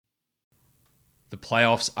The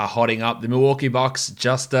playoffs are hotting up. The Milwaukee Bucks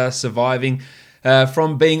just surviving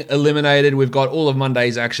from being eliminated. We've got all of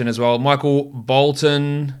Monday's action as well. Michael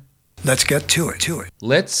Bolton. Let's get to it.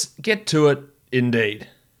 Let's get to it indeed.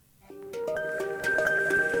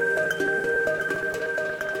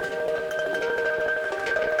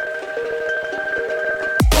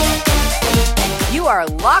 You are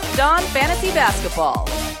Locked On Fantasy Basketball,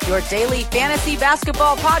 your daily fantasy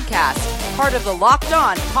basketball podcast, part of the Locked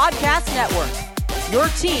On Podcast Network, your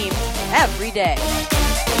team every day.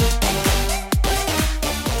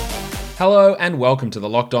 Hello and welcome to the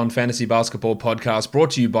Locked On Fantasy Basketball podcast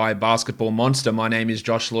brought to you by Basketball Monster. My name is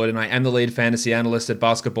Josh Lloyd and I am the lead fantasy analyst at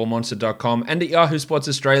basketballmonster.com and at Yahoo Sports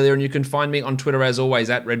Australia, and you can find me on Twitter as always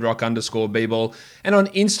at redrock_bball and on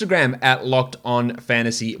Instagram at Locked On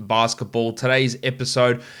Fantasy Basketball. Today's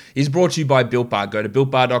episode is brought to you by Built Bar. Go to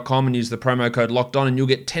builtbar.com and use the promo code Locked On and you'll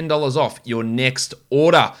get $10 off your next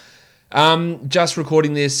order. Just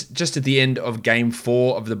recording this just at the end of Game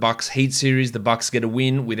 4 of the Bucks Heat series. The Bucks get a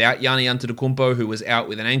win without Giannis Antetokounmpo, who was out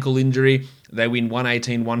with an ankle injury. They win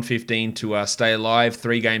 118-115 to stay alive,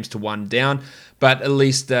 3 games to 1 down. But at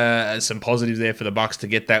least some positives there for the Bucks to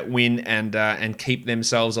get that win and keep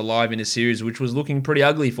themselves alive in a series which was looking pretty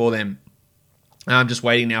ugly for them. I'm just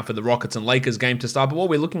waiting now for the Rockets and Lakers game to start. But what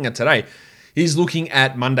we're looking at today is looking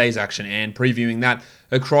at Monday's action and previewing that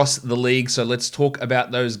across the league. So let's talk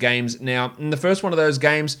about those games. Now, in the first one of those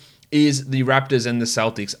games is the Raptors and the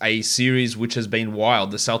Celtics, a series which has been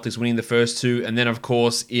wild. The Celtics winning the first 2, and then, of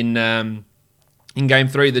course, in Game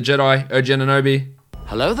 3, the Jedi, OG Anunoby.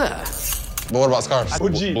 Hello there. But what about scarves?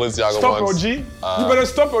 OG. Balenciaga Stop, ones. OG. You better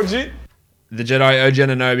stop, OG. The Jedi, OG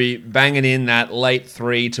Anunoby, banging in that late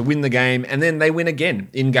 3 to win the game, and then they win again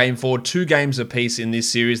in Game 4, 2 games apiece in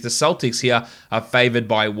this series. The Celtics here are favored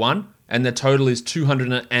by 1, and the total is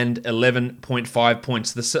 211.5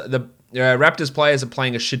 points. The Raptors players are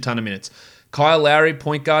playing a shit ton of minutes. Kyle Lowry,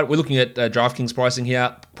 point guard, we're looking at DraftKings pricing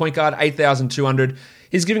here, point guard, 8,200.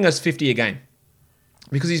 He's giving us 50 a game,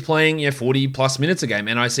 because he's playing 40 plus minutes a game,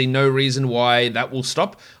 and I see no reason why that will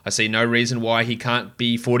stop. I see no reason why he can't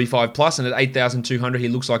be 45 plus, and at 8,200 he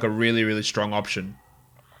looks like a really, really strong option.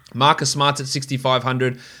 Marcus Smart's at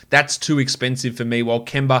 6,500. That's too expensive for me, while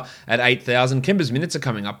Kemba at 8,000. Kemba's minutes are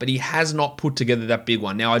coming up, but he has not put together that big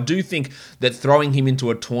one. Now, I do think that throwing him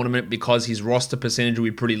into a tournament because his roster percentage will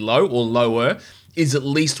be pretty low or lower is at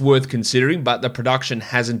least worth considering, but the production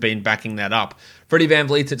hasn't been backing that up. Freddie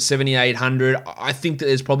VanVleet's at 7,800. I think that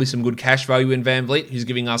there's probably some good cash value in VanVleet, who's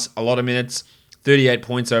giving us a lot of minutes, 38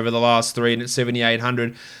 points over the last 3, and at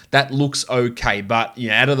 7,800, that looks okay. But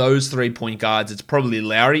out of those 3 point guards, it's probably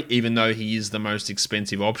Lowry, even though he is the most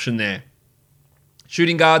expensive option there.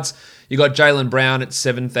 Shooting guards, you got Jaylen Brown at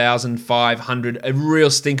 7,500. A real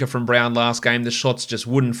stinker from Brown last game. The shots just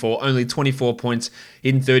wouldn't fall. Only 24 points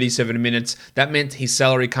in 37 minutes. That meant his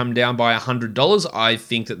salary come down by $100. I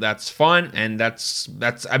think that that's fine, and that's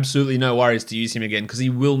absolutely no worries to use him again, because he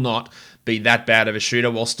will not be that bad of a shooter,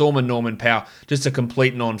 while Storm and Norman Powell, just a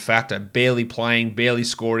complete non-factor, barely playing, barely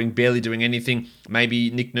scoring, barely doing anything. Maybe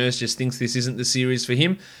Nick Nurse just thinks this isn't the series for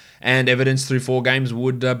him, and evidence through 4 games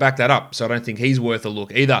would back that up, so I don't think he's worth a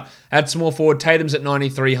look either. At small forward, Tatum's at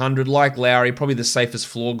 9,300, like Lowry, probably the safest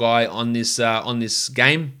floor guy on this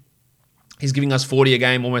game. He's giving us 40 a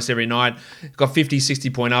game almost every night. He's got 50,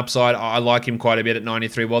 60 point upside. I like him quite a bit at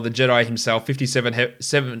 93, while the Jedi himself,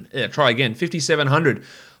 5,700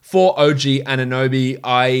 for OG Anunoby.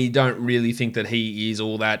 I don't really think that he is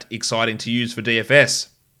all that exciting to use for DFS.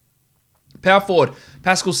 Power forward,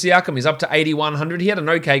 Pascal Siakam is up to 8,100. He had an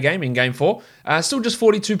okay game in Game 4. Still just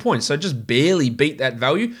 42 points, so just barely beat that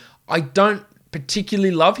value. I don't particularly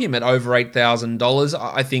love him at over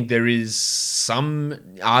 $8,000. I think there is some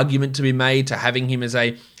argument to be made to having him as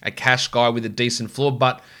a cash guy with a decent floor,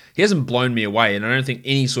 but he hasn't blown me away, and I don't think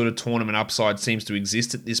any sort of tournament upside seems to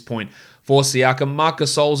exist at this point for Siakam. Marc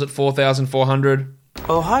Gasol's at 4,400.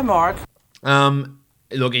 Oh, hi, Mark.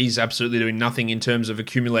 Look, he's absolutely doing nothing in terms of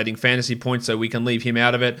accumulating fantasy points, so we can leave him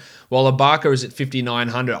out of it. While Ibaka is at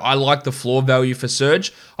 5,900. I like the floor value for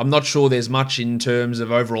Serge. I'm not sure there's much in terms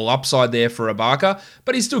of overall upside there for Ibaka,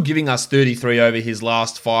 but he's still giving us 33 over his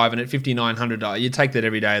last 5, and at 5,900, you take that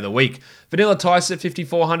every day of the week. Vanilla Tice at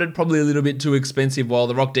 5,400, probably a little bit too expensive, while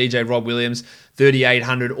the Rock DJ Rob Williams,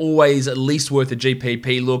 3,800, always at least worth a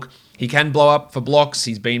GPP look. He can blow up for blocks.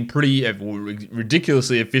 He's been pretty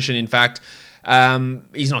ridiculously efficient, in fact.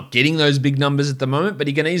 He's not getting those big numbers at the moment, but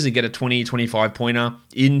he can easily get a 20, 25 pointer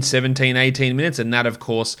in 17, 18 minutes. And that, of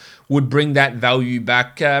course, would bring that value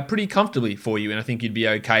back pretty comfortably for you. And I think you'd be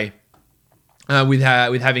okay with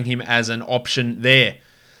having him as an option there.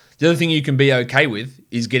 The other thing you can be okay with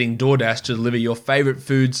is getting DoorDash to deliver your favorite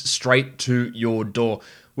foods straight to your door.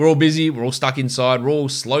 We're all busy. We're all stuck inside. We're all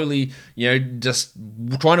slowly, just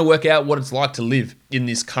trying to work out what it's like to live in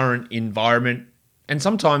this current environment. And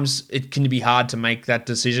sometimes it can be hard to make that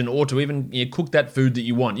decision or to even cook that food that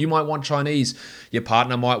you want. You might want Chinese. Your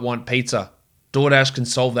partner might want pizza. DoorDash can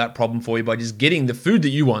solve that problem for you by just getting the food that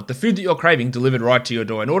you want, the food that you're craving, delivered right to your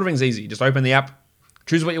door. And ordering's easy. Just open the app,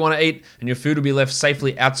 choose what you want to eat, and your food will be left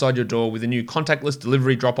safely outside your door with a new contactless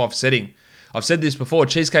delivery drop-off setting. I've said this before,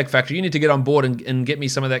 Cheesecake Factory, you need to get on board and get me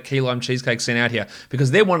some of that key lime cheesecake sent out here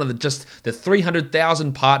because they're one of the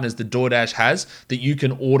 300,000 partners that DoorDash has that you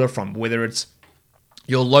can order from, whether it's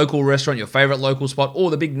your local restaurant, your favorite local spot, or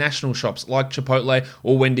the big national shops like Chipotle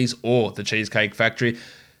or Wendy's or the Cheesecake Factory.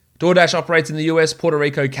 DoorDash operates in the US, Puerto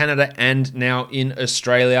Rico, Canada, and now in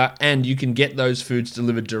Australia, and you can get those foods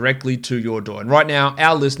delivered directly to your door. And right now,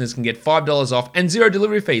 our listeners can get $5 off and 0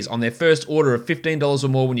 delivery fees on their first order of $15 or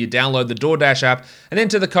more when you download the DoorDash app and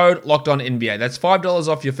enter the code LOCKEDONNBA. That's $5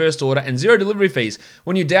 off your first order and 0 delivery fees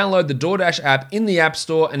when you download the DoorDash app in the App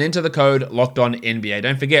Store and enter the code LOCKEDONNBA.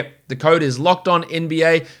 Don't forget, the code is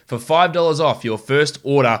LOCKEDONNBA for $5 off your first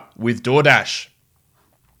order with DoorDash.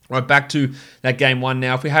 Right, back to that game one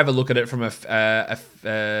now. If we have a look at it from a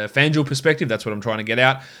FanDuel perspective, that's what I'm trying to get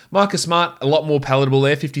out. Marcus Smart, a lot more palatable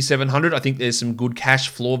there, 5,700. I think there's some good cash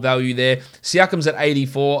floor value there. Siakam's at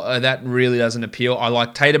 84. That really doesn't appeal. I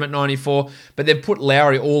like Tatum at 94, but they've put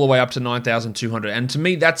Lowry all the way up to 9,200. And to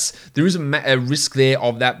me, there is a risk there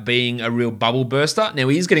of that being a real bubble burster. Now,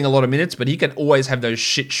 he is getting a lot of minutes, but he can always have those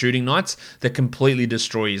shit shooting nights that completely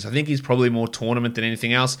destroy you. So I think he's probably more tournament than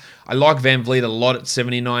anything else. I like Van Vliet a lot at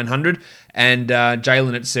 7,900. And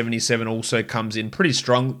Jalen at 77 also comes in pretty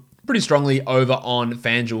strongly over on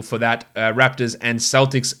FanDuel for that Raptors and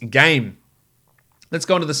Celtics game. Let's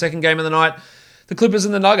go on to the second game of the night. The Clippers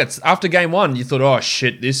and the Nuggets. After game one, you thought, oh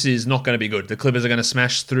shit, this is not going to be good. The Clippers are going to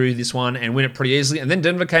smash through this one and win it pretty easily. And then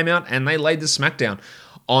Denver came out and they laid the smackdown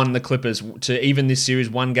on the Clippers to even this series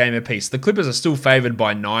one game apiece. The Clippers are still favored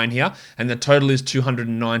by 9 here, and the total is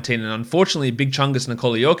 219. And unfortunately, Big Chungus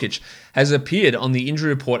Nikola Jokic has appeared on the injury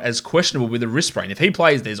report as questionable with a wrist sprain. If he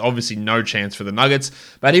plays, there's obviously no chance for the Nuggets,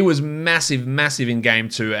 but he was massive in game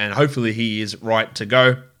 2, and hopefully he is right to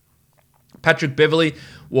go. Patrick Beverley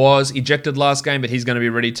was ejected last game, but he's going to be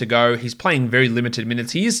ready to go. He's playing very limited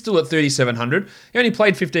minutes. He is still at 3,700. He only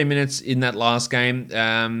played 15 minutes in that last game.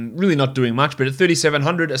 Really not doing much, but at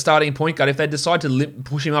 3,700, a starting point guard, if they decide to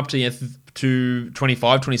push him up to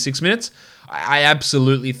 25, 26 minutes, I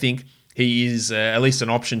absolutely think he is at least an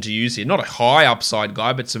option to use here. Not a high upside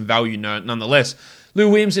guy, but some value nonetheless. Lou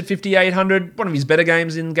Williams at 5,800, one of his better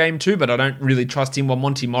games in game 2, but I don't really trust him. While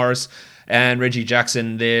Monty Morris and Reggie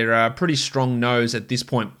Jackson, they're pretty strong nose at this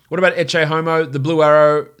point. What about Eche Homo, the Blue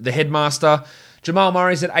Arrow, the Headmaster? Jamal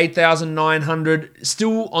Murray's at 8,900,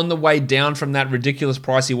 still on the way down from that ridiculous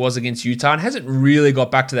price he was against Utah and hasn't really got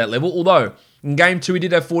back to that level, although in game 2 he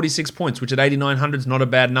did have 46 points, which at 8,900 is not a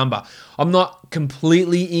bad number. I'm not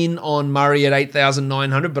completely in on Murray at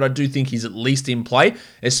 8,900, but I do think he's at least in play,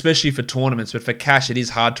 especially for tournaments, but for cash it is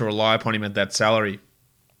hard to rely upon him at that salary.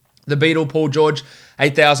 The Beatle, Paul George,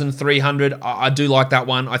 8,300. I do like that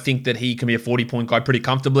one. I think that he can be a 40-point guy pretty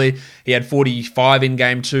comfortably. He had 45 in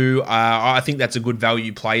game 2. I think that's a good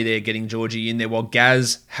value play there, getting Georgie in there. While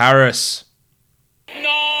Gaz Harris.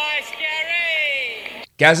 Nice, Gary!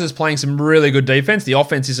 Gaz is playing some really good defense. The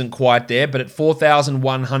offense isn't quite there, but at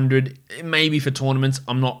 4,100, maybe for tournaments,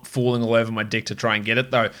 I'm not falling all over my dick to try and get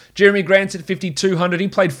it though. Jeremy Grant's at 5,200. He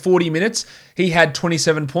played 40 minutes. He had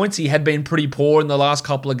 27 points. He had been pretty poor in the last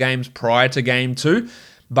couple of games prior to game 2,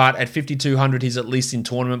 but at 5,200, he's at least in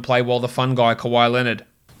tournament play, while the fun guy, Kawhi Leonard,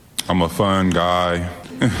 I'm a fun guy.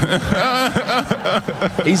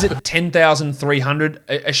 he's at 10,300,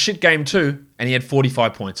 a shit game too, and he had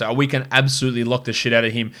 45 points. So we can absolutely lock the shit out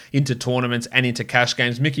of him into tournaments and into cash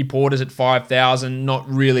games. Mickey Porter's at 5,000, not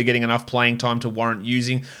really getting enough playing time to warrant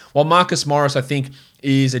using. While Marcus Morris, I think,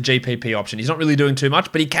 is a GPP option. He's not really doing too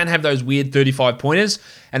much, but he can have those weird 35-pointers,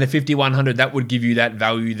 and at 5,100, that would give you that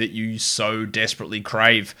value that you so desperately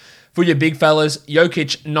crave. For your big fellas,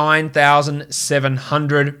 Jokic,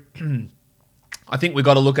 9,700. I think we've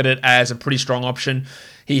got to look at it as a pretty strong option.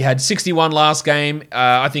 He had 61 last game.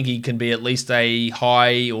 I think he can be at least a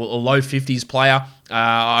high or low 50s player.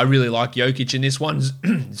 I really like Jokic in this one.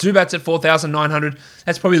 Zubats at 4,900.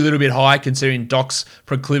 That's probably a little bit high considering Doc's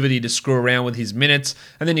proclivity to screw around with his minutes.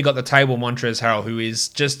 And then you got the table Montrezl Harrell, who is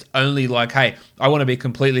just only like, hey, I want to be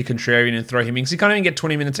completely contrarian and throw him in because he can't even get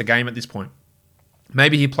 20 minutes a game at this point.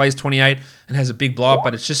 Maybe he plays 28 and has a big blow up,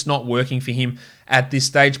 but it's just not working for him at this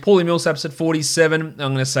stage. Paulie Millsap's at 47. I'm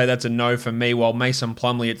going to say that's a no for me, while Mason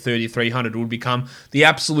Plumlee at 3,300 would become the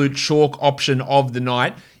absolute chalk option of the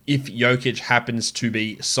night if Jokic happens to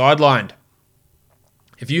be sidelined.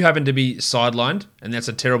 If you happen to be sidelined, and that's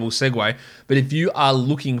a terrible segue, but if you are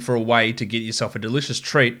looking for a way to get yourself a delicious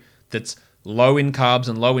treat that's low in carbs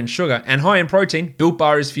and low in sugar and high in protein, Built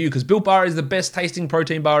Bar is for you, because Built Bar is the best tasting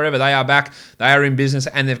protein bar ever. They are back, they are in business,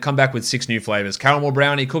 and they've come back with 6 new flavors: caramel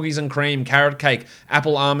brownie, cookies and cream, carrot cake,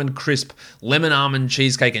 apple almond crisp, lemon almond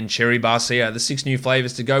cheesecake, and cherry barcia. The 6 new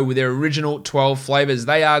flavors to go with their original 12 flavors.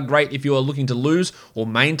 They are great if you are looking to lose or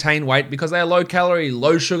maintain weight, because they are low calorie,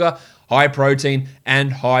 low sugar, high protein,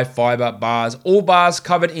 and high fiber bars. All bars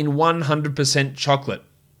covered in 100% chocolate.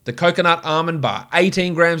 The coconut almond bar,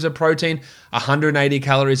 18 grams of protein, 180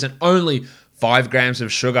 calories, and only 5 grams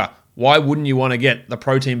of sugar. Why wouldn't you want to get the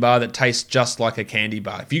protein bar that tastes just like a candy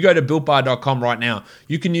bar? If you go to BuiltBar.com right now,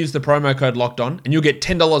 you can use the promo code LOCKEDON and you'll get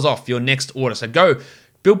 $10 off your next order. So go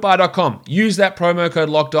BuiltBar.com, use that promo code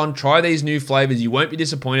LOCKEDON, try these new flavors. You won't be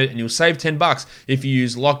disappointed, and you'll save $10 if you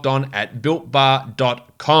use LOCKEDON at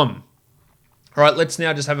BuiltBar.com. All right, let's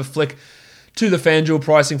now just have a flick to the FanDuel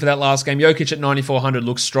pricing for that last game. Jokic at 9,400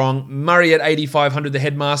 looks strong. Murray at 8,500, the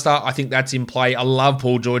headmaster. I think that's in play. I love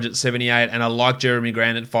Paul George at 78, and I like Jeremy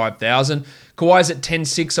Grant at 5,000. Kawhi's at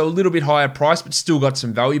 10,600, so a little bit higher price, but still got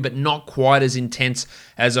some value, but not quite as intense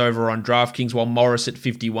as over on DraftKings, while Morris at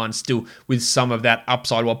 51 still with some of that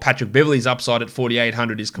upside, while Patrick Beverley's upside at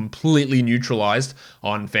 4,800 is completely neutralized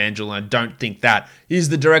on FanDuel, and I don't think that is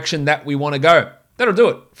the direction that we want to go. That'll do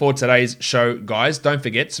it for today's show, guys. Don't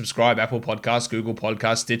forget, subscribe, Apple Podcasts, Google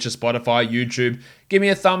Podcasts, Stitcher, Spotify, YouTube. Give me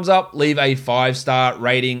a thumbs up, leave a 5-star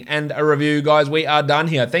rating and a review, guys. We are done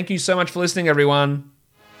here. Thank you so much for listening, everyone.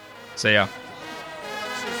 See ya.